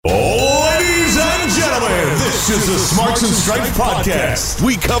This is the Smarts and Stripes podcast.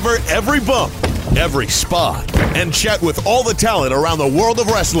 We cover every bump, every spot, and chat with all the talent around the world of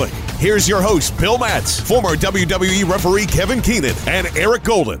wrestling. Here's your host, Bill Matz, former WWE referee Kevin Keenan, and Eric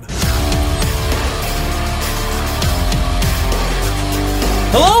Golden.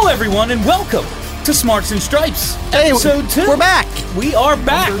 Hello, everyone, and welcome to Smarts and Stripes, episode 2. We're back. We are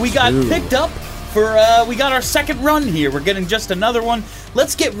back. Number we got 2. picked up for, we got our second run here. We're getting just another one.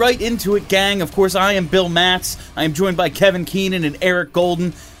 Let's get right into it, gang. Of course, I am Bill Matz. I am joined by Kevin Keenan and Eric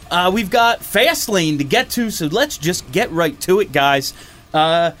Golden. We've got Fastlane to get to, so let's just get right to it, guys.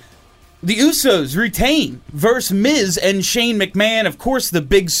 The Usos retain versus Miz and Shane McMahon. Of course, the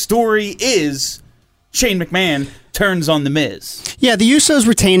big story is Shane McMahon turns on The Miz. Yeah, the Usos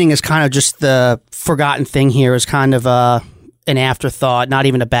retaining is kind of just the forgotten thing here. Is kind of an afterthought, not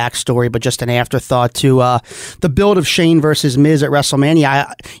even a backstory, but just an afterthought to the build of Shane versus Miz at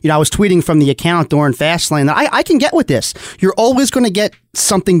WrestleMania. I was tweeting from the account during Fastlane that I can get with this. You're always going to get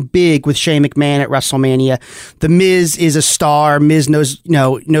something big with Shane McMahon at WrestleMania. The Miz is a star. Miz knows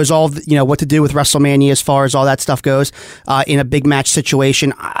all what to do with WrestleMania as far as all that stuff goes in a big match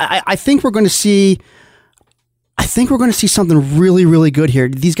situation. I think we're going to see. I think we're going to see something really, really good here.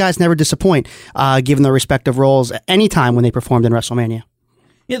 These guys never disappoint, given their respective roles at any time when they performed in WrestleMania.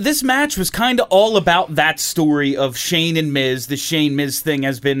 Yeah, this match was kind of all about that story of Shane and Miz. The Shane-Miz thing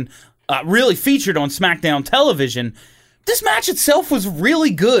has been really featured on SmackDown television. This match itself was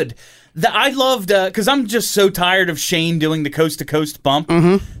really good. I loved, because I'm just so tired of Shane doing the coast-to-coast bump,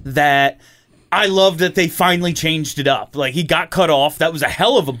 that I loved that they finally changed it up. Like, he got cut off. That was a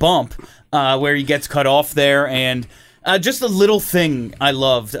hell of a bump. Where he gets cut off there, and just a little thing I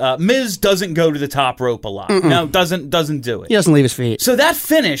loved. Miz doesn't go to the top rope a lot. No, doesn't do it. He doesn't leave his feet. So that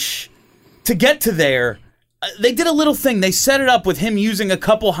finish, to get to there, they did a little thing. They set it up with him using a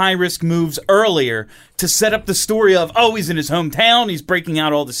couple high-risk moves earlier to set up the story of, he's in his hometown, he's breaking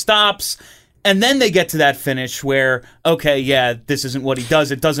out all the stops. And then they get to that finish where, okay, yeah, this isn't what he does.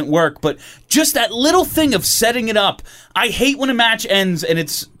 It doesn't work. But just that little thing of setting it up. I hate when a match ends and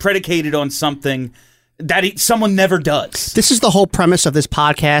it's predicated on something that someone never does. This is the whole premise of this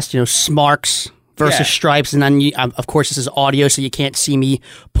podcast, Smarks versus Stripes. And then, of course, this is audio, so you can't see me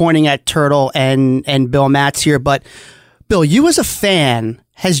pointing at Turtle and Bill Matz here. But, Bill, you as a fan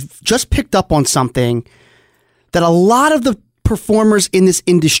has just picked up on something that a lot of the performers in this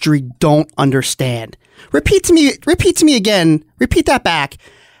industry don't understand. Repeat to me again, repeat that back,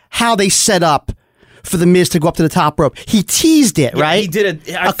 how they set up for The Miz to go up to the top rope. He teased it, right? He did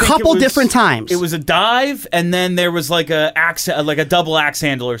a couple different times. It was a dive, and then there was like a double axe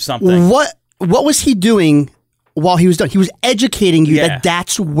handle or something. What was he doing while he was done? He was educating you that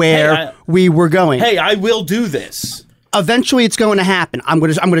that's where we were going. Hey, I will do this. Eventually, it's going to happen. I'm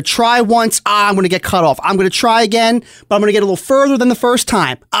going to try once. I'm going to get cut off. I'm going to try again, but I'm going to get a little further than the first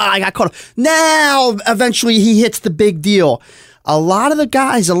time. I got cut off. Now, eventually, he hits the big deal. A lot of the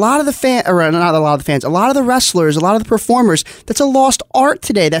guys, a lot of the fans, or not a lot of the fans, a lot of the wrestlers, a lot of the performers, that's a lost art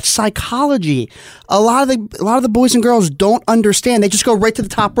today. That's psychology. A lot of the boys and girls don't understand. They just go right to the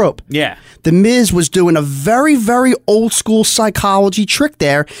top rope. Yeah. The Miz was doing a very, very old school psychology trick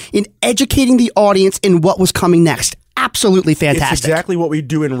there in educating the audience in what was coming next. Absolutely fantastic. It's exactly what we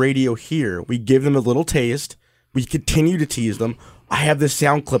do in radio here. We give them a little taste. We continue to tease them. I have this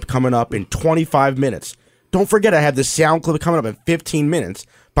sound clip coming up in 25 minutes. Don't forget, I have this sound clip coming up in 15 minutes.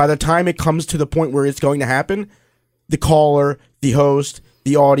 By the time it comes to the point where it's going to happen, the caller, the host,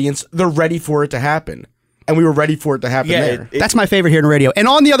 the audience, they're ready for it to happen. And we were ready for it to happen there. That's my favorite here in radio. And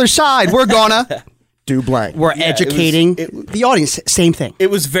on the other side, we're gonna do blank. We're educating the audience. Same thing.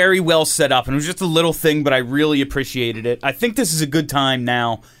 It was very well set up, and it was just a little thing, but I really appreciated it. I think this is a good time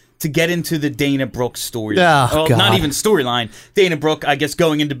now to get into the Dana Brooke story. God. Not even storyline. Dana Brooke, I guess,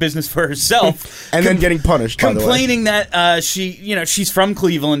 going into business for herself. And then getting punished, by the way. Complaining that she's from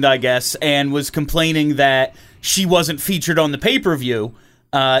Cleveland, I guess, and was complaining that she wasn't featured on the pay-per-view.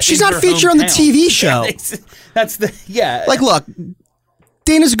 She's not featured on the TV show. Like, look,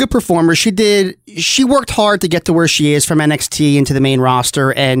 Dana's a good performer. She worked hard to get to where she is from NXT into the main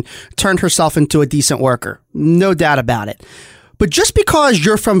roster and turned herself into a decent worker. No doubt about it. But just because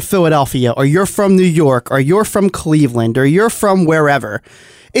you're from Philadelphia or you're from New York or you're from Cleveland or you're from wherever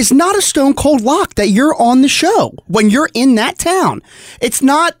is not a stone cold lock that you're on the show when you're in that town. It's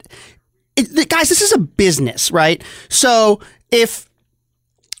not, guys, this is a business, right? So if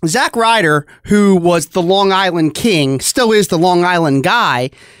Zack Ryder, who was the Long Island King, still is the Long Island guy,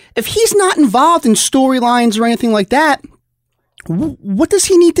 if he's not involved in storylines or anything like that, what does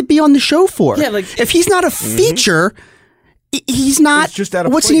he need to be on the show for? Yeah, like if he's not a feature, He's not. It's just out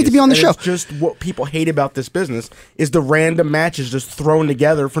of what's place. he need to be on the show? It's just what people hate about this business is the random matches just thrown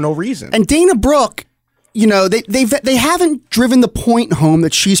together for no reason. And Dana Brooke, you know, they haven't driven the point home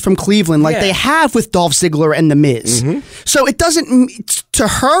that she's from Cleveland like they have with Dolph Ziggler and The Miz. Mm-hmm. So it doesn't, to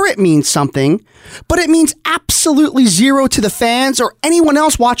her it means something, but it means absolutely zero to the fans or anyone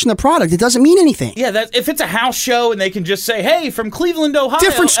else watching the product. It doesn't mean anything. Yeah, if it's a house show and they can just say, hey, from Cleveland, Ohio.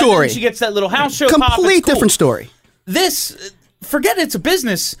 Different story. And then she gets that little house show Complete pop. It's cool. different story. This, forget it's a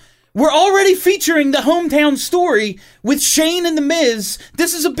business. We're already featuring the hometown story with Shane and The Miz.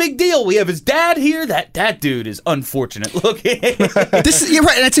 This is a big deal. We have his dad here. That dude is unfortunate. Look, you're right, and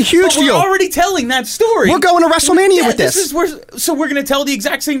it's a huge deal. We're already telling that story. We're going to WrestleMania with this. So we're going to tell the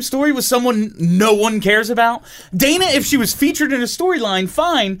exact same story with someone no one cares about. Dana, if she was featured in a storyline,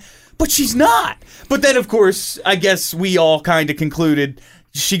 fine, but she's not. But then, of course, I guess we all kind of concluded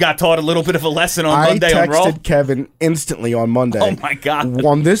she got taught a little bit of a lesson on Monday on Raw. I texted Kevin instantly on Monday. Oh, my God.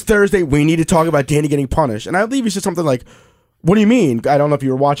 On this Thursday, we need to talk about Danny getting punished. And I believe he said something like, what do you mean? I don't know if you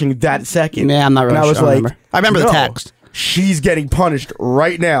were watching that second. Yeah, I'm not really sure. I remember the text. She's getting punished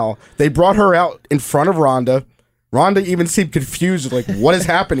right now. They brought her out in front of Ronda. Ronda even seemed confused, like, what is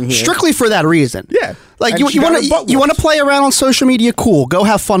happening here? Strictly for that reason. Yeah. Like, you want to play around on social media? Cool. Go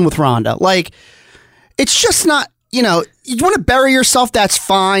have fun with Ronda. Like, it's just not... You know, you want to bury yourself, that's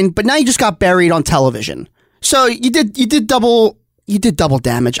fine, but now you just got buried on television. So you did double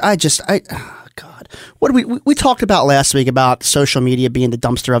damage. Oh God. What we talked about last week about social media being the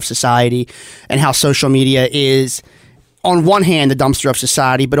dumpster of society and how social media is on one hand the dumpster of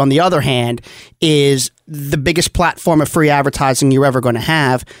society, but on the other hand is the biggest platform of free advertising you're ever going to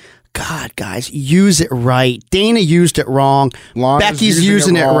have. God, guys, use it right. Dana used it wrong. Becky's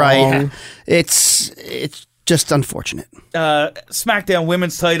using it right. It's just unfortunate. SmackDown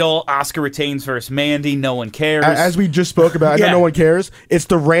Women's title, Asuka retains versus Mandy. No one cares. As we just spoke about, I know no one cares. It's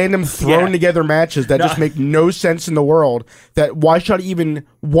the random thrown together matches that just make no sense in the world. That why should I even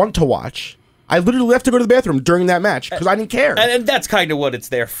want to watch? I literally left to go to the bathroom during that match because I didn't care. And that's kind of what it's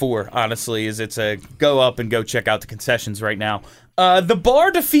there for, honestly, is it's a go up and go check out the concessions right now. The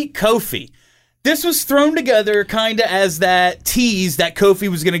Bar defeat Kofi. This was thrown together kind of as that tease that Kofi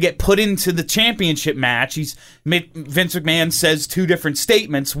was going to get put into the championship match. Vince McMahon says two different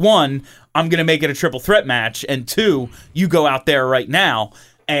statements. One, I'm going to make it a triple threat match. And two, you go out there right now.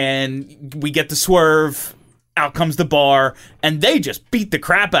 And we get the swerve. Out comes the Bar. And they just beat the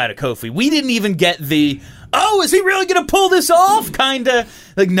crap out of Kofi. We didn't even get the, oh, is he really going to pull this off? Kind of.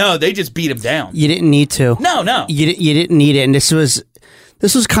 Like, no, they just beat him down. You didn't need to. No. You didn't need it. And this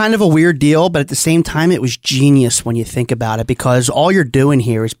was kind of a weird deal, but at the same time, it was genius when you think about it because all you're doing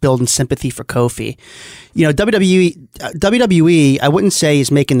here is building sympathy for Kofi. You know, WWE, I wouldn't say is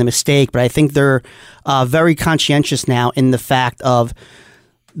making the mistake, but I think they're very conscientious now in the fact of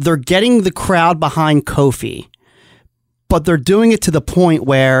they're getting the crowd behind Kofi, but they're doing it to the point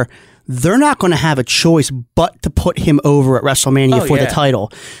where they're not going to have a choice but to put him over at WrestleMania for the title.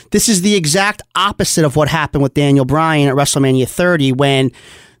 This is the exact opposite of what happened with Daniel Bryan at WrestleMania 30 when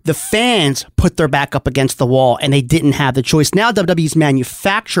the fans put their back up against the wall and they didn't have the choice. Now WWE's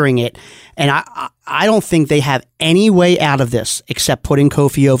manufacturing it, and I don't think they have any way out of this except putting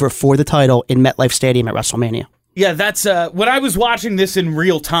Kofi over for the title in MetLife Stadium at WrestleMania. Yeah, that's when I was watching this in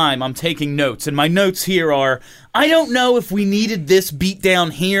real time, I'm taking notes, and my notes here are, I don't know if we needed this beat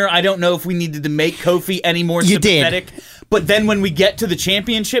down here. I don't know if we needed to make Kofi any more sympathetic. But then when we get to the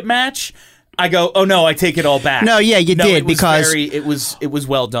championship match, I go, oh no, I take it all back. No, yeah, you did, because it was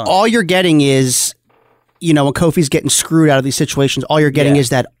well done. All you're getting is, you know, when Kofi's getting screwed out of these situations, all you're getting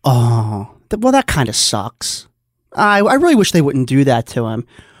is that, well, that kind of sucks. I really wish they wouldn't do that to him.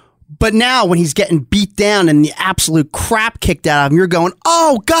 But now when he's getting beat down and the absolute crap kicked out of him, you're going,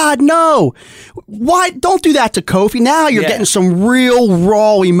 oh, God, no. Why? Don't do that to Kofi. Now you're getting some real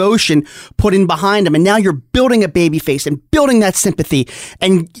raw emotion put in behind him. And now you're building a babyface and building that sympathy.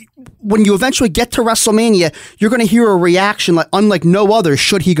 And when you eventually get to WrestleMania, you're going to hear a reaction unlike no other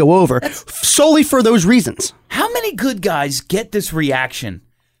should he go over, solely for those reasons. How many good guys get this reaction?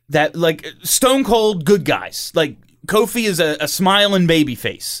 That, like, stone cold good guys, like, Kofi is a smiling baby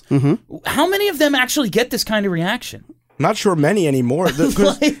face. Mm-hmm. How many of them actually get this kind of reaction? Not sure many anymore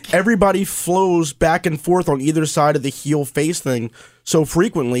because everybody flows back and forth on either side of the heel face thing so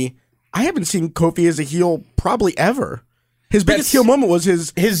frequently. I haven't seen Kofi as a heel probably ever. His biggest heel moment was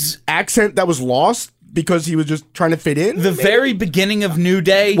his accent that was lost because he was just trying to fit in. The very beginning of New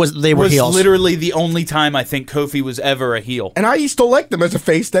Day was heels. Literally the only time I think Kofi was ever a heel. And I used to like them as a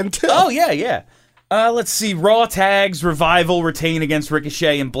face then too. Oh, yeah. Let's see. Raw tags, Revival retain against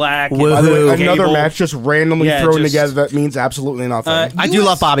Ricochet and Black. And By the way, another Gable. match just randomly thrown together that means absolutely nothing. I do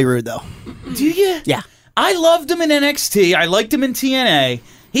love Bobby Roode, though. Do you? Yeah. I loved him in NXT. I liked him in TNA.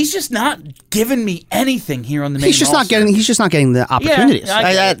 He's just not giving me anything here on the main He's just roster. not getting the opportunities.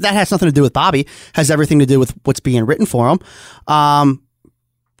 Yeah, that has nothing to do with Bobby. Has everything to do with what's being written for him.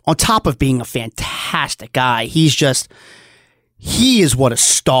 On top of being a fantastic guy, he is what a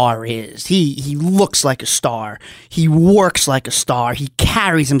star is. He looks like a star. He works like a star. He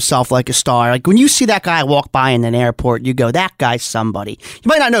carries himself like a star. Like when you see that guy walk by in an airport, you go, "That guy's somebody." You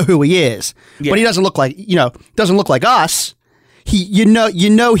might not know who he is, but he doesn't look like us. You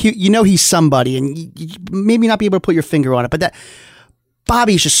know he's somebody, and you maybe not be able to put your finger on it, but that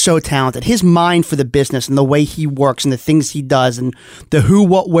Bobby's just so talented. His mind for the business and the way he works and the things he does and the who,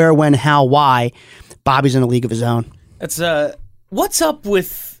 what, where, when, how, why. Bobby's in a league of his own. That's what's up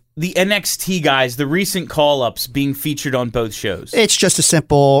with the NXT guys, the recent call-ups being featured on both shows? It's just a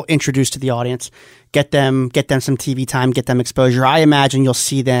simple introduce to the audience. Get them some TV time, get them exposure. I imagine you'll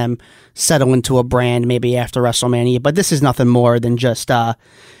see them settle into a brand maybe after WrestleMania, but this is nothing more than just,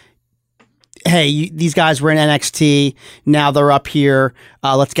 hey, these guys were in NXT, now they're up here,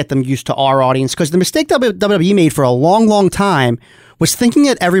 let's get them used to our audience. Because the mistake WWE made for a long, long time was thinking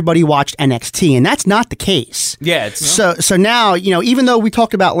that everybody watched NXT, and that's not the case. Yeah. It's so now, even though we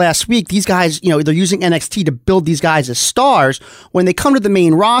talked about last week, these guys, they're using NXT to build these guys as stars. When they come to the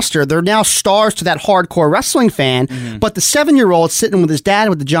main roster, they're now stars to that hardcore wrestling fan. Mm-hmm. But the 7-year-old sitting with his dad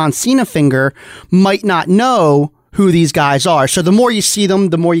with the John Cena finger might not know who these guys are. So the more you see them,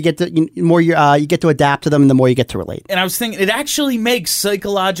 the more you get to you get to adapt to them, and the more you get to relate. And I was thinking, it actually makes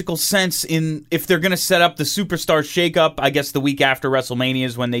psychological sense if they're going to set up the Superstar Shakeup. I guess the week after WrestleMania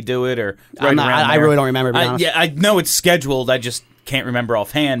is when they do it, or right around I there. really don't remember. I know it's scheduled. I just can't remember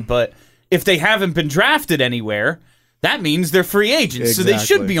offhand. But if they haven't been drafted anywhere, that means they're free agents, Exactly. so they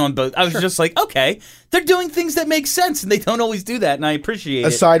should be on both. I was just like, okay, they're doing things that make sense, and they don't always do that, and I appreciate it.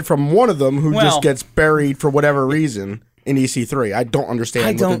 Aside from one of them who just gets buried for whatever reason in EC3. I don't understand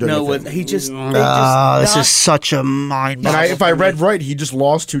what they're doing. I don't know with what him. This is such a mind. And if I read right, he just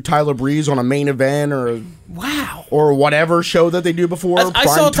lost to Tyler Breeze on a main event or whatever show that they do before. I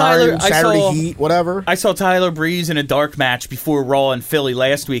saw Tyler. Saturday Heat, whatever. I saw Tyler Breeze in a dark match before Raw in Philly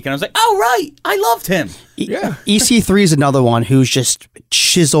last week, and I was like, oh right, I loved him. Yeah. EC3 is another one who's just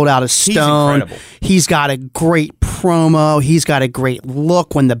chiseled out of stone. He's incredible. He's got a great promo. He's got a great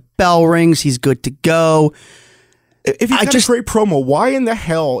look. When the bell rings, he's good to go. If he's got a great promo, why in the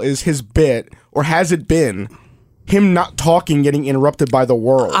hell is his bit, or has it been, him not talking, getting interrupted by the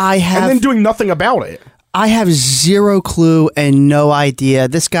world, and then doing nothing about it? I have zero clue and no idea.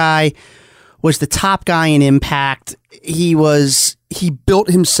 This guy was the top guy in Impact. He built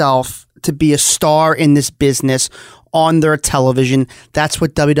himself to be a star in this business on their television. That's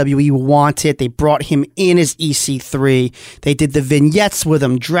what WWE wanted. They brought him in as EC3. They did the vignettes with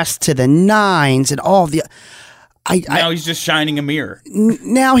him, dressed to the nines, and all of the... Now he's just shining a mirror.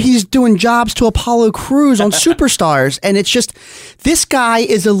 Now he's doing jobs to Apollo Crews on Superstars, and it's just, this guy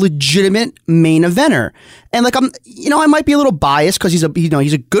is a legitimate main eventer. And I might be a little biased because he's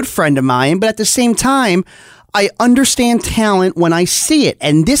a good friend of mine, but at the same time, I understand talent when I see it.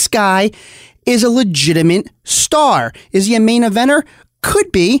 And this guy is a legitimate star. Is he a main eventer?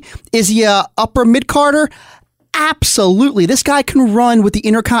 Could be. Is he a upper mid-carder? Absolutely. This guy can run with the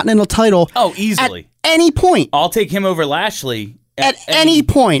Intercontinental title. Oh, easily. At any point. I'll take him over Lashley. At any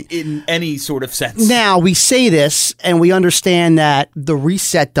point. In any sort of sense. Now, we say this, and we understand that the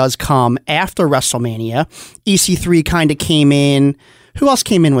reset does come after WrestleMania. EC3 kind of came in. Who else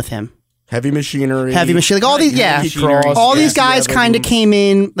came in with him? Heavy Machinery. Like all these, all these guys kind of came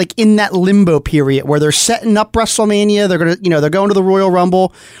in like in that limbo period where they're setting up WrestleMania. They're gonna, they're going to the Royal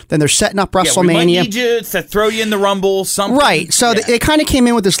Rumble. Then they're setting up WrestleMania. We might need you to throw you in the Rumble. Something. Right. So they kind of came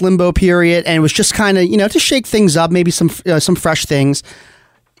in with this limbo period, and it was just kind of to shake things up, maybe some fresh things.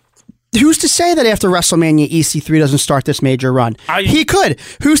 Who's to say that after WrestleMania, EC3 doesn't start this major run? He could.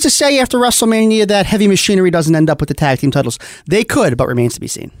 Who's to say after WrestleMania that Heavy Machinery doesn't end up with the tag team titles? They could, but remains to be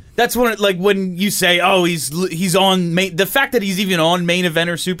seen. That's when you say, oh, he's on main. The fact that he's even on main event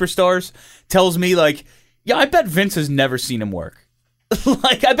or Superstars tells me I bet Vince has never seen him work.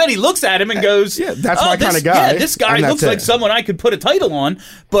 I bet he looks at him and goes, yeah, that's my kind of guy. Yeah, this guy looks like someone I could put a title on,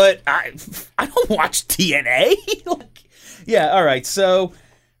 but I don't watch TNA. Yeah, all right, so...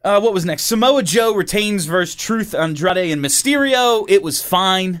 what was next? Samoa Joe retains versus Truth, Andrade, and Mysterio. It was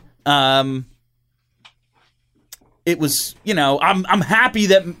fine. It was, I'm happy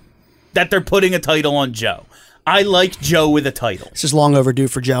that they're putting a title on Joe. I like Joe with a title. This is long overdue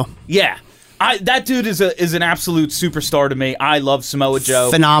for Joe. Yeah. That dude is an absolute superstar to me. I love Samoa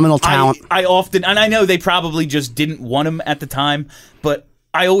Joe. Phenomenal talent. I often, and I know they probably just didn't want him at the time, but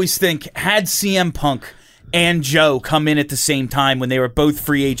I always think, had CM Punk and Joe come in at the same time when they were both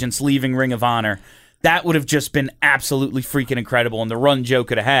free agents leaving Ring of Honor, that would have just been absolutely freaking incredible, and the run Joe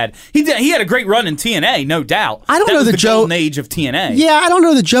could have had. He had a great run in TNA, no doubt. I don't know that Joe, golden age of TNA. Yeah, I don't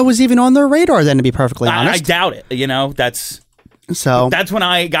know that Joe was even on their radar then, to be perfectly honest. I doubt it. That's when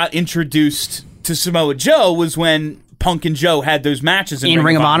I got introduced to Samoa Joe, was when Punk and Joe had those matches in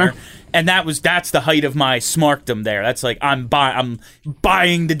Ring of Honor. And that's the height of my smarkdom there. That's like I'm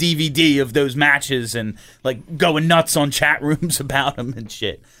buying the DVD of those matches and like going nuts on chat rooms about them and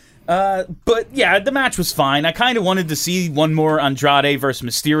shit. But yeah, the match was fine. I kind of wanted to see one more Andrade versus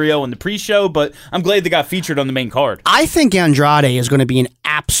Mysterio in the pre-show, but I'm glad they got featured on the main card. I think Andrade is going to be an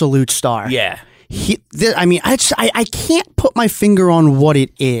absolute star. Yeah. I can't put my finger on what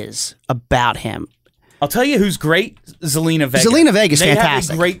it is about him. I'll tell you who's great: Zelina Vega. Zelina Vega's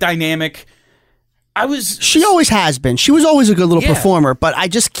fantastic. Have a great dynamic. She always has been. She was always a good little performer, but I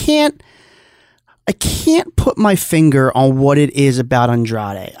just can't. I can't put my finger on what it is about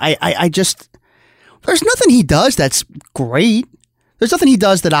Andrade. I just, there's nothing he does that's great. There's nothing he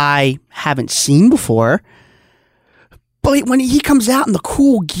does that I haven't seen before. But when he comes out in the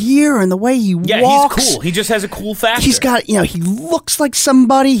cool gear and the way he walks, he's cool. He just has a cool factor. He's got, he looks like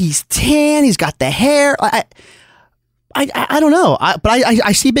somebody. He's tan. He's got the hair. I don't know. But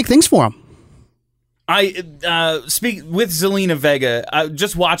I see big things for him. I speak with Zelina Vega.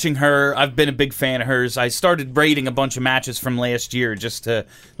 Just watching her, I've been a big fan of hers. I started rating a bunch of matches from last year just to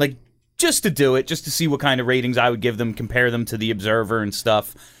do it, just to see what kind of ratings I would give them, compare them to the Observer and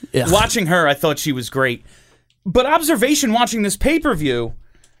stuff. Ugh. Watching her, I thought she was great. But observation watching this pay-per-view,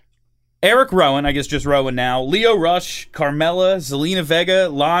 Eric Rowan, I guess just Rowan now, Lio Rush, Carmella, Zelina Vega,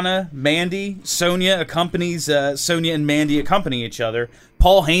 Lana, Mandy, Sonya and Mandy accompany each other.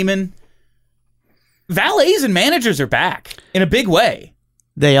 Paul Heyman. Valets and managers are back in a big way.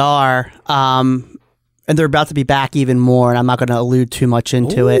 They are. And they're about to be back even more, and I'm not going to allude too much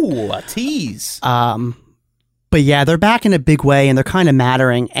into it. Ooh, a tease. But yeah, they're back in a big way, and they're kind of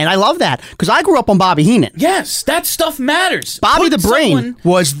mattering. And I love that, because I grew up on Bobby Heenan. Yes, that stuff matters. Bobby the Brain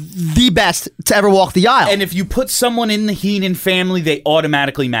was the best to ever walk the aisle. And if you put someone in the Heenan family, they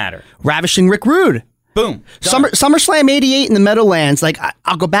automatically matter. Ravishing Rick Rude. Boom. SummerSlam 88 in the Meadowlands. Like,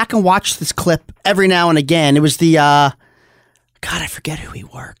 I'll go back and watch this clip every now and again. It was the, God, I forget who he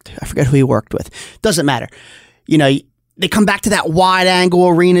worked with. Doesn't matter. They come back to that wide angle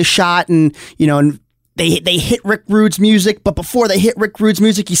arena shot and, and they hit Rick Rude's music, but before they hit Rick Rude's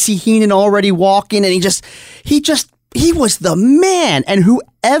music, you see Heenan already walking, and he was the man. And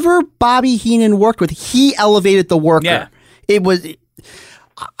whoever Bobby Heenan worked with, he elevated the worker. Yeah. It was.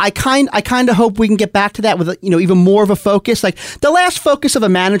 I kind of hope we can get back to that with even more of a focus. Like the last focus of a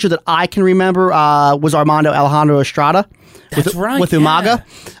manager that I can remember was Armando Alejandro Estrada. That's right. With Umaga.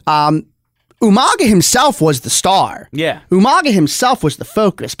 Umaga himself was the star. Yeah. Umaga himself was the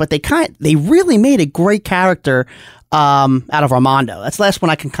focus, but they really made a great character out of Armando. That's the last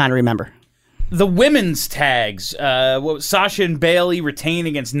one I can kind of remember. The women's tags, Sasha and Bayley retain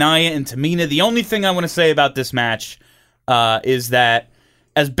against Nia and Tamina. The only thing I want to say about this match is that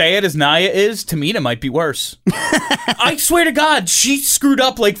as bad as Nia is, Tamina might be worse. I swear to God, she screwed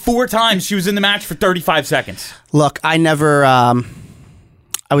up like 4 times. She was in the match for 35 seconds. Look, I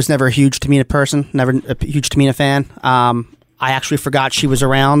was never a huge Tamina person, never a huge Tamina fan. I actually forgot she was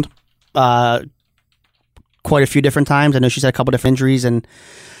around quite a few different times. I know she's had a couple different injuries and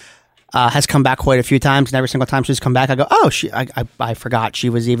has come back quite a few times. And every single time she's come back, I go, oh, I forgot she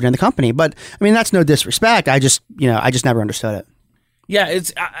was even in the company. But I mean, that's no disrespect. I just never understood it. Yeah,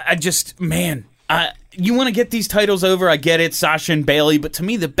 you want to get these titles over, I get it, Sasha and Bayley, but to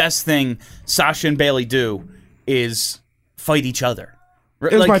me the best thing Sasha and Bayley do is fight each other.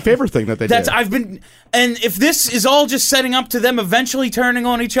 It was my favorite thing that they did. And if this is all just setting up to them eventually turning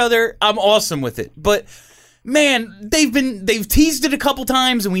on each other, I'm awesome with it. But man, they've teased it a couple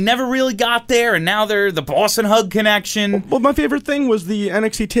times and we never really got there, and now they're the Boston Hug connection. Well, my favorite thing was the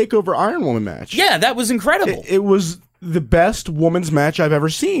NXT TakeOver Iron Woman match. Yeah, that was incredible. It was the best women's match I've ever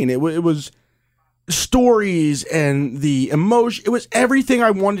seen. It was stories and the emotion. It was everything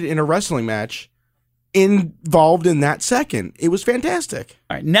I wanted in a wrestling match involved in that second. It was fantastic.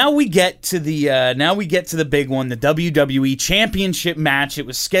 All right, now we get to the big one, the WWE Championship match. It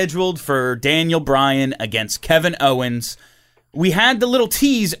was scheduled for Daniel Bryan against Kevin Owens. We had the little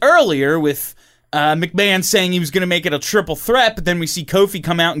tease earlier with McMahon saying he was going to make it a triple threat, but then we see Kofi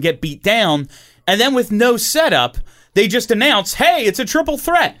come out and get beat down, and then with no setup, they just announce, hey, it's a triple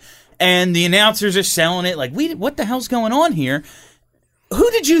threat. and the announcers are selling it like, what the hell's going on here? Who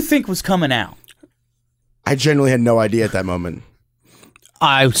did you think was coming out? I genuinely had no idea at that moment.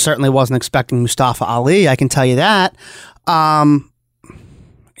 I certainly wasn't expecting Mustafa Ali, I can tell you that. God,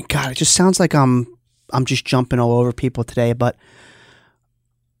 it just sounds like I'm just jumping all over people today, but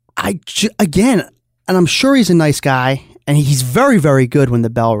again, and I'm sure he's a nice guy, and he's very, very good when the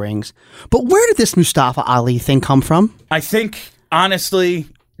bell rings. But where did this Mustafa Ali thing come from? I think, honestly,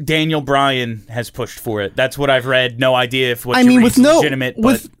 Daniel Bryan has pushed for it. That's what I've read. No idea if what's legitimate.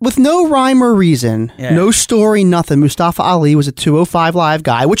 With no rhyme or reason, no story, nothing. Mustafa Ali was a 205 Live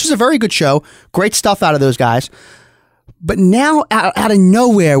guy, which is a very good show. Great stuff out of those guys. But now, out of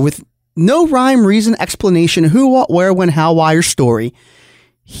nowhere, with no rhyme, reason, explanation, who, what, where, when, how, why, or story,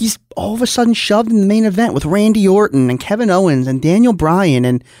 he's all of a sudden shoved in the main event with Randy Orton and Kevin Owens and Daniel Bryan.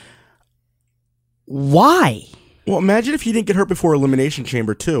 And why? Well, imagine if he didn't get hurt before Elimination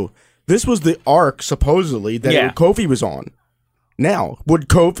Chamber, too. This was the arc, supposedly, that Kofi was on. Now,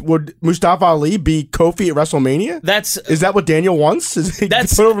 would Mustafa Ali be Kofi at WrestleMania? Is that what Daniel wants? Is he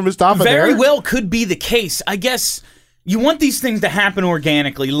put over Mustafa very well could be the case. I guess you want these things to happen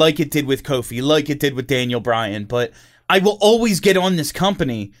organically, like it did with Kofi, like it did with Daniel Bryan, but I will always get on this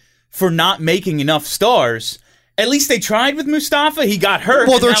company for not making enough stars. At least they tried with Mustafa. He got hurt.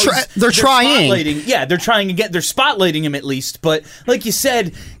 Well, they're trying. Yeah, they're trying to they're spotlighting him at least. But like you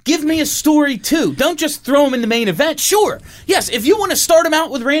said, give me a story too. Don't just throw him in the main event. Sure. Yes, if you want to start him out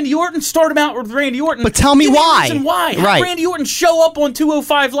with Randy Orton, start him out with Randy Orton. But tell me why. Reason why. Right. Have Randy Orton show up on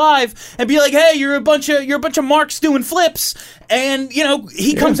 205 Live and be like, "Hey, you're a bunch of marks doing flips." And,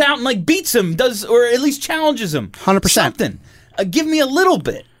 he comes out and like beats him, or at least challenges him. 100%. Something. Give me a little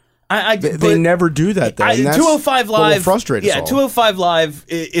bit. They never do that, though. 205 Live frustrates us all. 205 Live.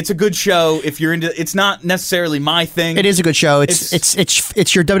 It's a good show. If you're into, it's not necessarily my thing. It is a good show. It's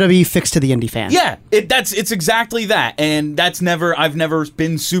your WWE fix to the indie fan. Yeah, it's exactly that, and I've never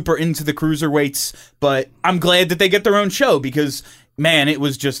been super into the cruiserweights, but I'm glad that they get their own show because man, it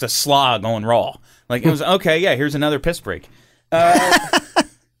was just a slog on Raw. Like it was okay. Yeah, here's another piss break.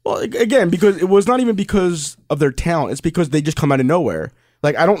 Well, again, because it was not even because of their talent. It's because they just come out of nowhere.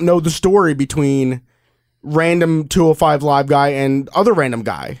 Like, I don't know the story between random 205 Live guy and other random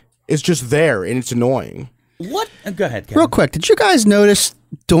guy. It's just there, and it's annoying. What? Go ahead, Kevin. Real quick, did you guys notice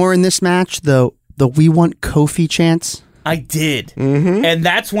during this match the "We want Kofi" chants? I did. Mm-hmm. And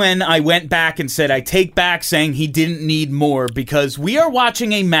that's when I went back and said, I take back saying he didn't need more because we are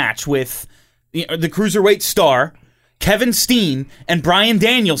watching a match with the Cruiserweight star, Kevin Steen, and Bryan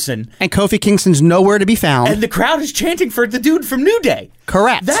Danielson. And Kofi Kingston's nowhere to be found. And the crowd is chanting for the dude from New Day.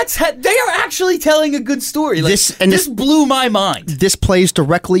 Correct. They are actually telling a good story. Like, this blew my mind. This plays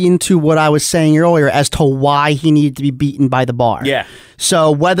directly into what I was saying earlier as to why he needed to be beaten by the Bar. Yeah.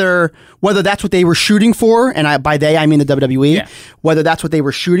 So whether that's what they were shooting for, and by they I mean the WWE, whether that's what they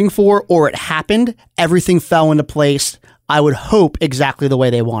were shooting for or it happened, everything fell into place, I would hope, exactly the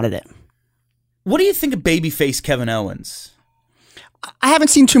way they wanted it. What do you think of babyface Kevin Owens? I haven't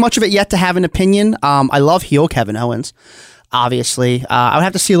seen too much of it yet to have an opinion. I love heel Kevin Owens, obviously. I would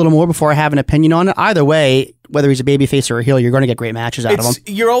have to see a little more before I have an opinion on it. Either way, whether he's a babyface or a heel, you're going to get great matches out of him.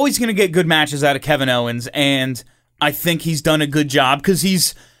 You're always going to get good matches out of Kevin Owens, and I think he's done a good job because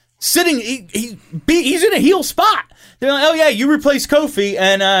he's sitting, he's in a heel spot. They're like, oh yeah, you replace Kofi,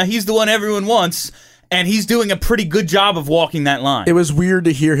 and he's the one everyone wants. And he's doing a pretty good job of walking that line. It was weird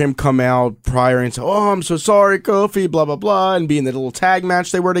to hear him come out prior and say, oh, I'm so sorry, Kofi, blah, blah, blah, and be in the little tag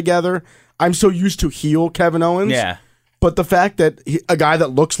match they were together. I'm so used to heel Kevin Owens. Yeah. But the fact that a guy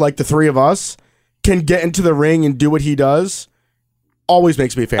that looks like the three of us can get into the ring and do what he does always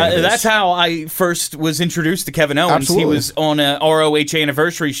makes me a fan of this. That's how I first was introduced to Kevin Owens. Absolutely. He was on a ROH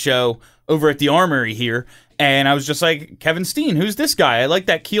anniversary show over at the Armory here. And I was just like, Kevin Steen, who's this guy? I like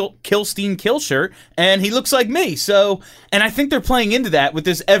that Kill Steen Kill shirt, and he looks like me. So, and I think they're playing into that with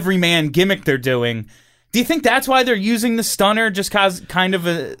this everyman gimmick they're doing. Do you think that's why they're using the stunner, just kind of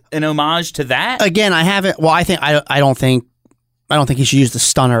an homage to that? Again, I haven't. Well, I don't think he should use the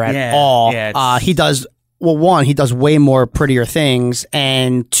stunner at all. Yeah, he does. Well, one, he does way more prettier things,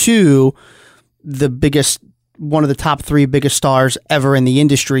 and two, one of the top 3 biggest stars ever in the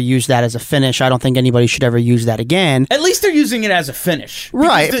industry used that as a finish. I don't think anybody should ever use that again. At least they're using it as a finish.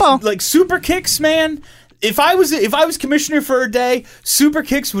 Right. Like super kicks, man. If I was commissioner for a day, super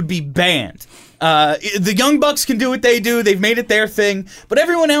kicks would be banned. The Young Bucks can do what they do. They've made it their thing. But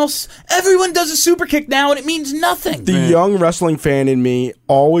everyone does a super kick now, and it means nothing. The young wrestling fan in me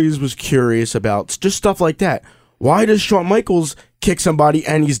always was curious about just stuff like that. Why does Shawn Michaels kick somebody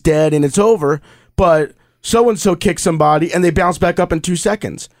and he's dead and it's over, but so-and-so kicks somebody and they bounce back up in 2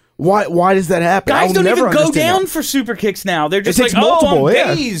 seconds? Why do's that happen? Guys don't even go down that. for super kicks now. They're just like, multiple, I'm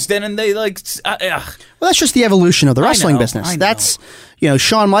dazed, and they like. Well, that's just the evolution of the wrestling business. That's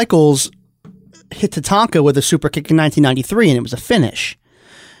Shawn Michaels hit Tatanka with a super kick in 1993, and it was a finish.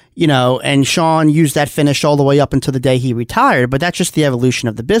 And Shawn used that finish all the way up until the day he retired. But that's just the evolution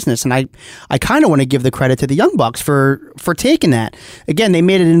of the business, and I kind of want to give the credit to the Young Bucks for taking that. Again, they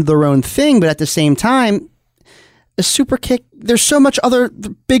made it into their own thing, but at the same time, a super kick, there's so much other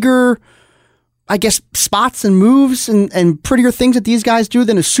bigger, I guess, spots and moves and prettier things that these guys do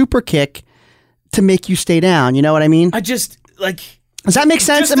than a super kick to make you stay down. You know what I mean? Does that make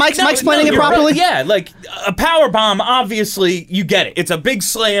sense? Am I explaining it properly? Right. Yeah, like a power bomb, obviously, you get it. It's a big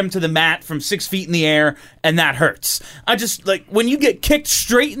slam to the mat from 6 feet in the air, and that hurts. When you get kicked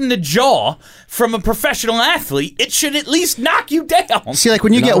straight in the jaw from a professional athlete, it should at least knock you down. See, like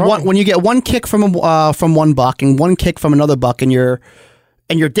when you get one kick from one buck and one kick from another buck, and you're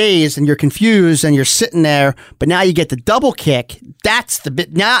dazed and you're confused and you're sitting there, but now you get the double kick. That's the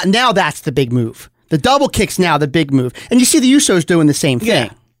bit. Now that's the big move. The double kick's now the big move. And you see the Usos doing the same thing. Yeah.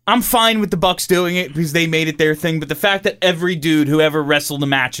 I'm fine with the Bucks doing it because they made it their thing, but the fact that every dude who ever wrestled a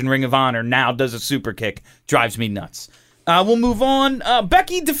match in Ring of Honor now does a super kick drives me nuts. We'll move on.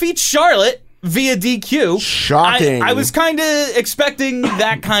 Becky defeats Charlotte via DQ. Shocking. I was kind of expecting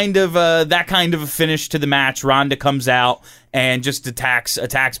that kind of a finish to the match. Ronda comes out and just attacks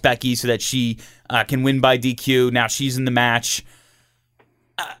Becky so that she can win by DQ. Now she's in the match.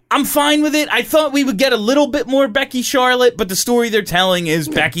 I'm fine with it. I thought we would get a little bit more Becky Charlotte, but the story they're telling is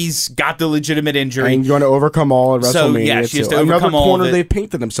Becky's got the legitimate injury. And you're going to overcome all at WrestleMania. So, yeah, she has to overcome all corner they've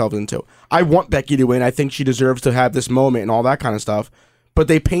painted themselves into. I want Becky to win. I think she deserves to have this moment and all that kind of stuff. But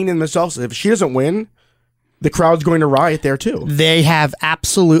they painted themselves. If she doesn't win, the crowd's going to riot there too. They have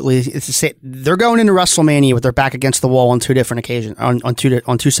absolutely. They're going into WrestleMania with their back against the wall on two different occasions, on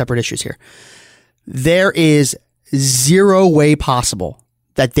two separate issues here. There is zero way possible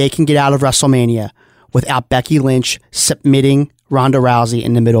that they can get out of WrestleMania without Becky Lynch submitting Ronda Rousey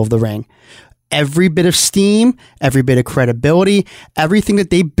in the middle of the ring. Every bit of steam, every bit of credibility, everything that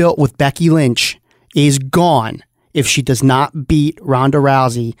they built with Becky Lynch is gone if she does not beat Ronda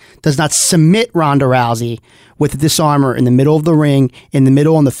Rousey, does not submit Ronda Rousey with a disarmer in the middle of the ring, in the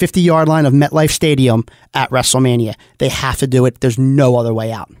middle on the 50-yard line of MetLife Stadium at WrestleMania. They have to do it. There's no other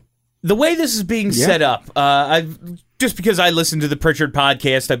way out. The way this is being set up, just because I listen to the Pritchard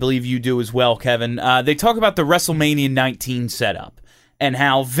podcast, I believe you do as well, Kevin, they talk about the WrestleMania 19 setup and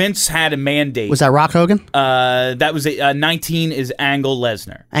how Vince had a mandate. Was that Rock Hogan? That was 19 is Angle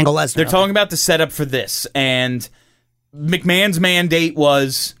Lesnar. Angle Lesnar. They're talking about the setup for this, and McMahon's mandate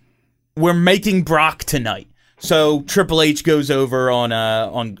was, we're making Brock tonight. So Triple H goes over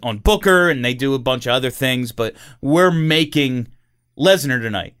on Booker, and they do a bunch of other things, but we're making Lesnar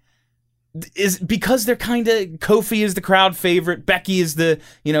tonight. Is because they're kind of, Kofi is the crowd favorite, Becky is the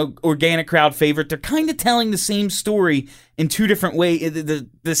organic crowd favorite. They're kind of telling the same story in two different ways,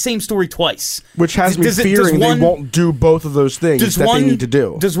 the same story twice, which has me fearing they won't do both of those things they need to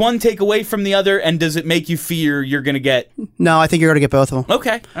do. Does one take away from the other, and does it make you fear you're going to get? No, I think you're going to get both of them.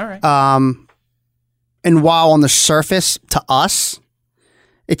 Okay, all right. And while on the surface to us,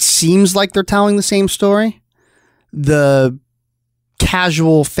 it seems like they're telling the same story, the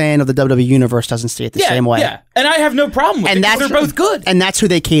casual fan of the WWE universe doesn't see it the same way. Yeah, and I have no problem with it. They're both good, and that's who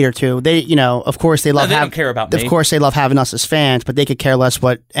they cater to. They, of course, they love. They don't care about me. Of course, they love having us as fans, but they could care less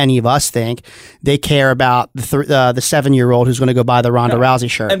what any of us think. They care about the 7-year-old who's going to go buy the Ronda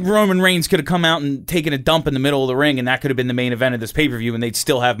Rousey shirt. And Roman Reigns could have come out and taken a dump in the middle of the ring, and that could have been the main event of this pay-per-view, and they'd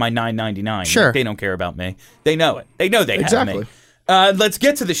still have my $9.99. Sure, like, they don't care about me. They know it. They know they have me. Let's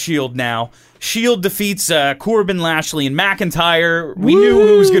get to the Shield now. Shield defeats Corbin, Lashley, and McIntyre. We knew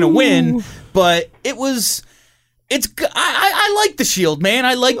who was going to win, but I like the Shield, man.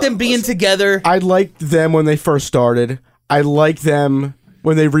 I like them being together. I liked them when they first started. I liked them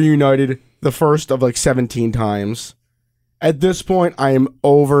when they reunited the first of 17 times. At this point, I am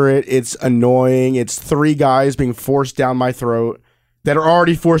over it. It's annoying. It's 3 guys being forced down my throat that are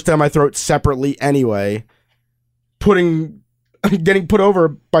already forced down my throat separately anyway. Getting put over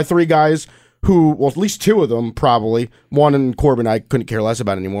by 3 guys who, well, at least 2 of them probably, one in Corbin I couldn't care less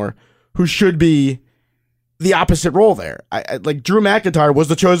about anymore, who should be the opposite role there. Like Drew McIntyre was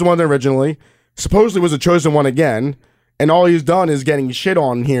the chosen one originally, supposedly was the chosen one again, and all he's done is getting shit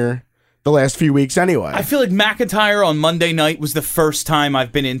on here the last few weeks anyway. I feel like McIntyre on Monday night was the first time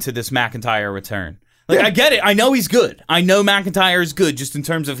I've been into this McIntyre return. I get it. I know he's good. I know McIntyre is good just in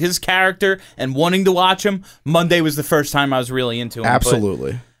terms of his character and wanting to watch him. Monday was the first time I was really into him.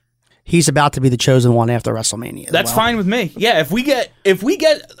 Absolutely. he's about to be the chosen one after WrestleMania. That's fine with me. Yeah, if we get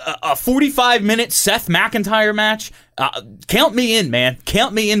a 45-minute Seth McIntyre match, count me in, man.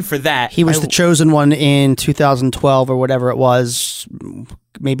 Count me in for that. He was the chosen one in 2012 or whatever it was,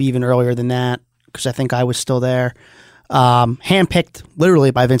 maybe even earlier than that, because I think I was still there. Handpicked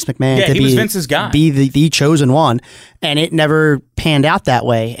literally by Vince McMahon to was Vince's guy. Be the chosen one, and it never panned out that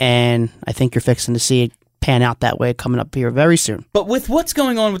way. And I think you're fixing to see it pan out that way coming up here very soon. But with what's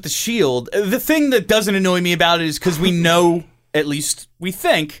going on with the Shield, the thing that doesn't annoy me about it is because we know, at least we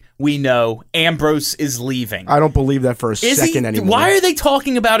think we know, Ambrose is leaving. I don't believe that for a second anymore. Why are they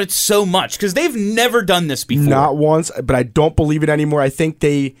talking about it so much? Because they've never done this before. Not once, but I don't believe it anymore. I think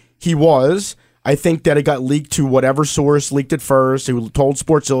he was. I think that it got leaked to whatever source leaked it first, who told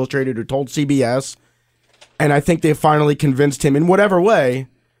Sports Illustrated, who told CBS, and I think they finally convinced him in whatever way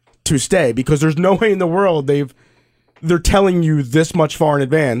to stay, because there's no way in the world they're telling you this much far in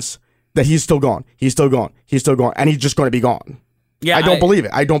advance that he's still gone, he's still gone, he's still gone, and he's just going to be gone. Yeah, I don't believe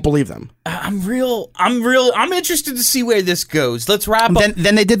it. I don't believe them. I'm interested to see where this goes. Let's wrap up.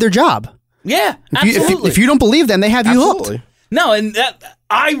 Then they did their job. Yeah, absolutely. If you don't believe them, they have you hooked. No, and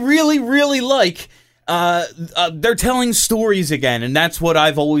I really, really like they're telling stories again, and that's what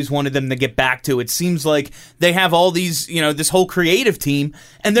I've always wanted them to get back to. It seems like they have all these, this whole creative team,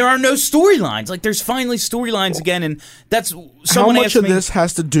 and there are no storylines. Like, there's finally storylines again, and that's... How much of this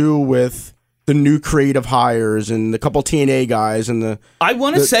has to do with the new creative hires and the couple TNA guys and the I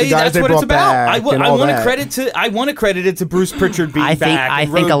want to say that's what it's about. I want to credit it to Bruce Pritchard being back. I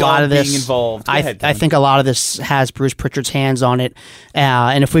think a lot of this being involved. I think a lot of this has Bruce Pritchard's hands on it.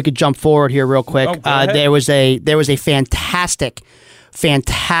 And if we could jump forward here real quick, there was a fantastic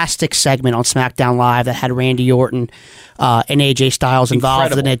segment on SmackDown Live that had Randy Orton and AJ Styles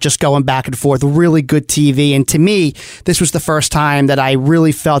involved in it, just going back and forth. Really good TV. And to me, this was the first time that I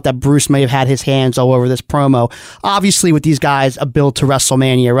really felt that Bruce may have had his hands all over this promo. Obviously, with these guys, a build to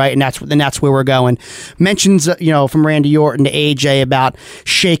WrestleMania, right? And that's where we're going. Mentions, from Randy Orton to AJ about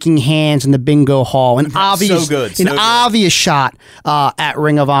shaking hands in the bingo hall. An obvious shot at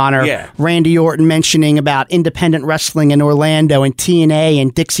Ring of Honor. Yeah. Randy Orton mentioning about independent wrestling in Orlando and TNA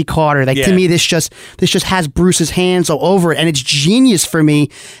and Dixie Carter. To me, this just has Bruce's hands all over it, and it's genius for me.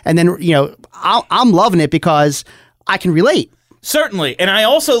 And then I'm loving it because I can relate. Certainly, and I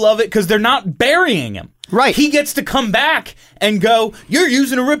also love it because they're not burying him. Right, he gets to come back and go, "You're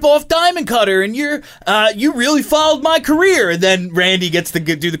using a rip-off diamond cutter, and you really followed my career." And then Randy gets to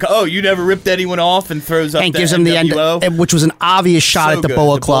do the, you never ripped anyone off, and throws up and gives him the end, which was an obvious shot at the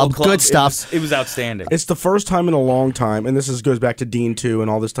Bullet Club. Good stuff. It was outstanding. It's the first time in a long time, and this goes back to Dean too, and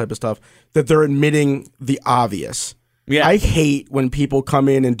all this type of stuff, that they're admitting the obvious. Yeah. I hate when people come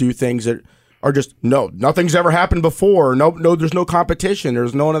in and do things that are just, nothing's ever happened before. No, there's no competition.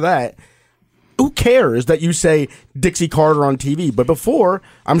 There's none of that. Who cares that you say Dixie Carter on TV? But before,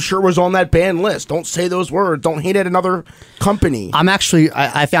 I'm sure it was on that banned list. Don't say those words. Don't hate at another company.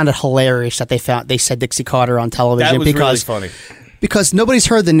 I found it hilarious that they said Dixie Carter on television. That was really funny. Because nobody's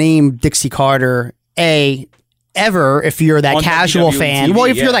heard the name Dixie Carter, ever, if you're that casual fan.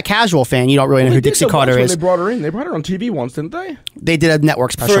 TV, if you're that casual fan, you don't really know who Dixie Carter is. They brought her in. They brought her on TV once, didn't they? They did a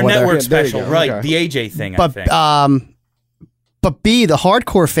network special for a network with her. special, right? Okay. The AJ thing, but, I think. But the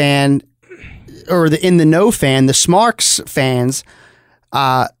hardcore fan, or the in the know fan, the Smarks fans,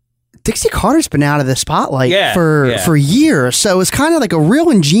 Dixie Carter's been out of the spotlight for years. So it's kind of like a real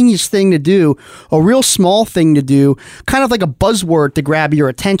ingenious thing to do, a real small thing to do, kind of like a buzzword to grab your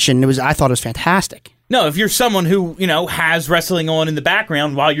attention. I thought it was fantastic. No, if you're someone who has wrestling on in the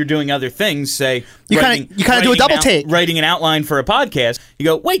background while you're doing other things, say you kind of do a double take, writing an outline for a podcast. You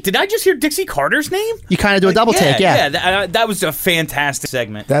go, wait, did I just hear Dixie Carter's name? You kind of do a double take, yeah. That was a fantastic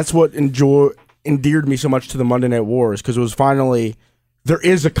segment. That's what endeared me so much to the Monday Night Wars, because it was finally there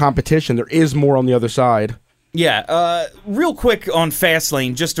is a competition, there is more on the other side. Yeah, real quick on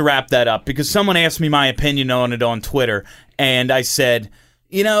Fastlane, just to wrap that up, because someone asked me my opinion on it on Twitter, and I said,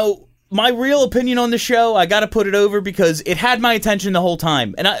 my real opinion on the show, I got to put it over because it had my attention the whole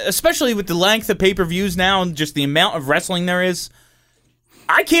time. And especially with the length of pay-per-views now and just the amount of wrestling there is,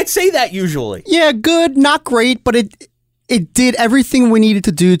 I can't say that usually. Yeah, good, not great, but it did everything we needed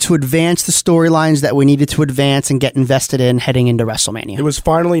to do to advance the storylines that we needed to advance and get invested in heading into WrestleMania. It was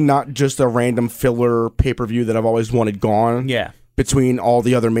finally not just a random filler pay-per-view that I've always wanted gone between all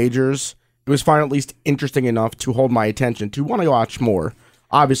the other majors. It was finally at least interesting enough to hold my attention, to want to watch more.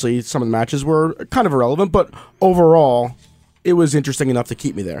 Obviously, some of the matches were kind of irrelevant, but overall, it was interesting enough to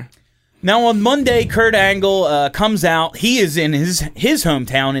keep me there. Now, on Monday, Kurt Angle comes out. He is in his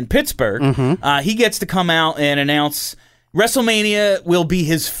hometown in Pittsburgh. Mm-hmm. He gets to come out and announce WrestleMania will be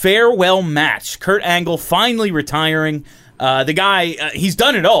his farewell match. Kurt Angle finally retiring. The guy, he's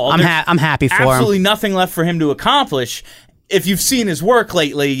done it all. I'm happy for him. Absolutely nothing left for him to accomplish. If you've seen his work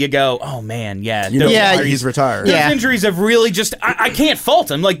lately, you go, oh man, he's retired. Those injuries have really just, I can't fault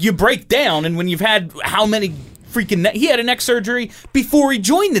him. Like, you break down, and when you've had how many he had a neck surgery before he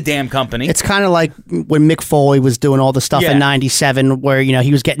joined the damn company. It's kind of like when Mick Foley was doing all the stuff in '97, where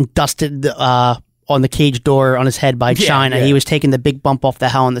he was getting dusted on the cage door on his head by China. He was taking the big bump off the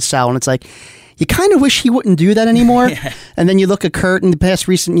Hell in the Cell, and it's like, you kind of wish he wouldn't do that anymore. And then you look at Kurt in the past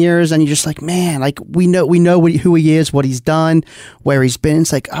recent years, and you're just like, man, like we know who he is, what he's done, where he's been.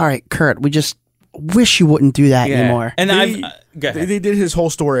 It's like, all right, Kurt, we just wish you wouldn't do that anymore. And they did his whole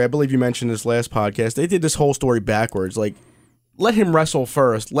story. I believe you mentioned this last podcast. They did this whole story backwards. Like, let him wrestle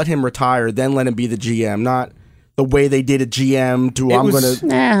first, let him retire, then let him be the GM, not the way they did a GM to I'm going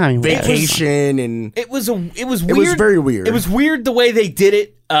to vacation. And it was weird. It was very weird. It was weird the way they did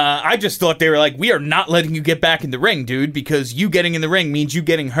it. I just thought they were like, we are not letting you get back in the ring, dude, because you getting in the ring means you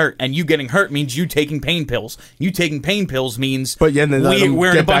getting hurt, and you getting hurt means you taking pain pills. You taking pain pills means we're in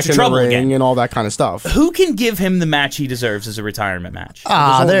a bunch of trouble again. And all that kind of stuff. Who can give him the match he deserves as a retirement match?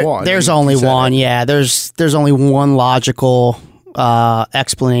 There's only one. Yeah, there's only one logical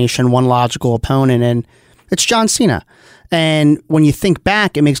explanation, one logical opponent, and it's John Cena. And when you think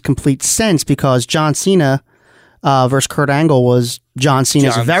back, it makes complete sense because John Cena versus Kurt Angle was John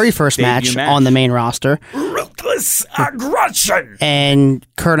Cena's very first match on the main roster. Ruthless aggression. And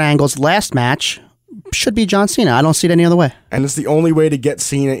Kurt Angle's last match should be John Cena. I don't see it any other way. And it's the only way to get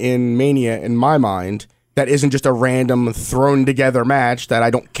Cena in Mania, in my mind, that isn't just a random thrown together match that I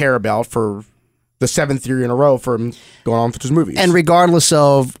don't care about for the 7th year in a row for him going on with his movies. And regardless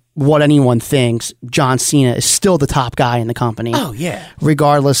of what anyone thinks, John Cena is still the top guy in the company. Oh, yeah.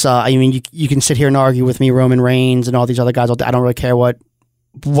 Regardless, I mean, you can sit here and argue with me, Roman Reigns and all these other guys. I don't really care what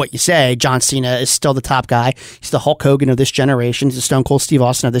you say. John Cena is still the top guy. He's the Hulk Hogan of this generation. He's the Stone Cold Steve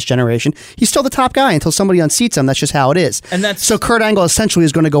Austin of this generation. He's still the top guy until somebody unseats him. That's just how it is. So Kurt Angle essentially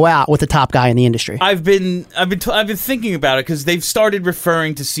is going to go out with the top guy in the industry. I've been thinking about it because they've started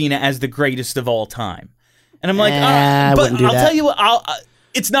referring to Cena as the greatest of all time, and I'm like, but I'll tell you what,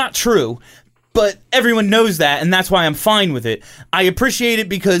 it's not true. But everyone knows that, and that's why I'm fine with it. I appreciate it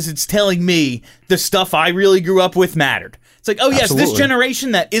because it's telling me the stuff I really grew up with mattered. It's like, oh yes, Absolutely. This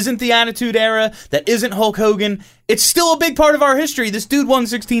generation that isn't the Attitude Era, that isn't Hulk Hogan, it's still a big part of our history. This dude won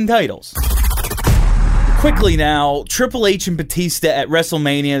 16 titles. Quickly now, Triple H and Batista at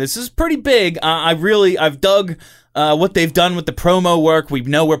WrestleMania. This is pretty big. I've dug what they've done with the promo work. We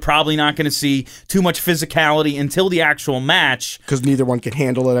know we're probably not going to see too much physicality until the actual match. Because neither one can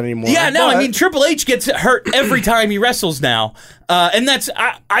handle it anymore. Yeah, no, I mean, Triple H gets hurt every time he wrestles now. And that's,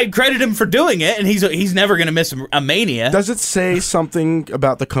 I credit him for doing it, and he's never going to miss a Mania. Does it say something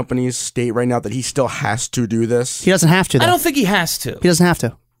about the company's state right now that he still has to do this? He doesn't have to, though. I don't think he has to. He doesn't have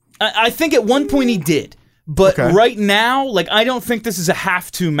to. I think at one point he did. But right now, like, I don't think this is a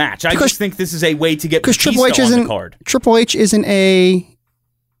have-to match. I just think this is a way to get Batista on the card. Triple H isn't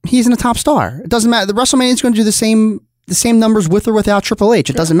he's a top star. It doesn't matter. The WrestleMania is going to do the same numbers with or without Triple H.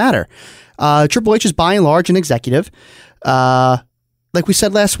 It doesn't matter. Triple H is by and large an executive. Like we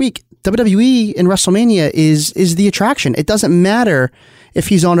said last week, WWE in WrestleMania is the attraction. It doesn't matter if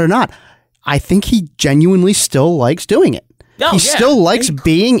he's on it or not. I think he genuinely still likes doing it. He still likes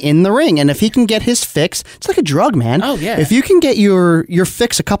being in the ring, and if he can get his fix, it's like a drug, man. Oh, yeah. If you can get your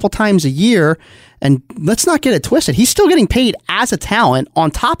fix a couple times a year, and let's not get it twisted, he's still getting paid as a talent on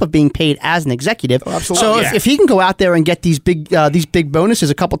top of being paid as an executive. Oh, absolutely. So if he can go out there and get these big bonuses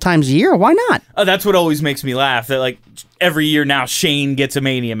a couple times a year, why not? Oh, that's what always makes me laugh. That like every year now, Shane gets a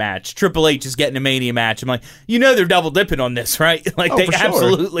Mania match. Triple H is getting a Mania match. I'm like, they're double dipping on this, right? Like they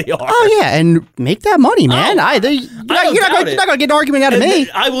absolutely are. Oh yeah, and make that money, man. You're not going to get an argument out of me.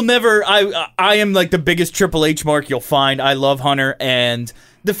 I will never. I am like the biggest Triple H mark you'll find. I love Hunter, and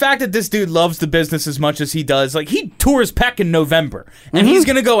the fact that this dude loves the business as much as he does, like he tours Peck in November, and he's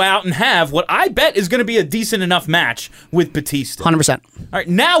going to go out and have what I bet is going to be a decent enough match with Batista. 100%. All right,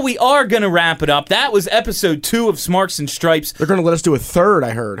 now we are going to wrap it up. That was episode 2 of Smarks and Stripes. They're going to let us do a third, I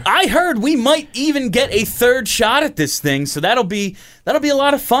heard. I heard we might even get a third shot at this thing, so that'll be a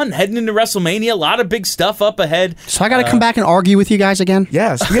lot of fun heading into WrestleMania. A lot of big stuff up ahead. So I got to come back and argue with you guys again?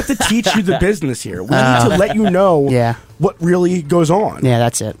 Yes, we have to teach you the business here. We need to let you know what really goes on. Yeah,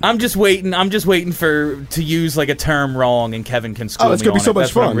 that's it. I'm just waiting to use like a term wrong, and Kevin can school me on it. It's going to be so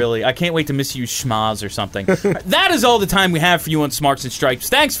much fun. I can't wait to misuse schmaz or something. That is all the time we have for you on Smarks and Stripes.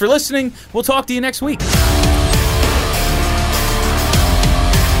 Thanks for listening. We'll talk to you next week.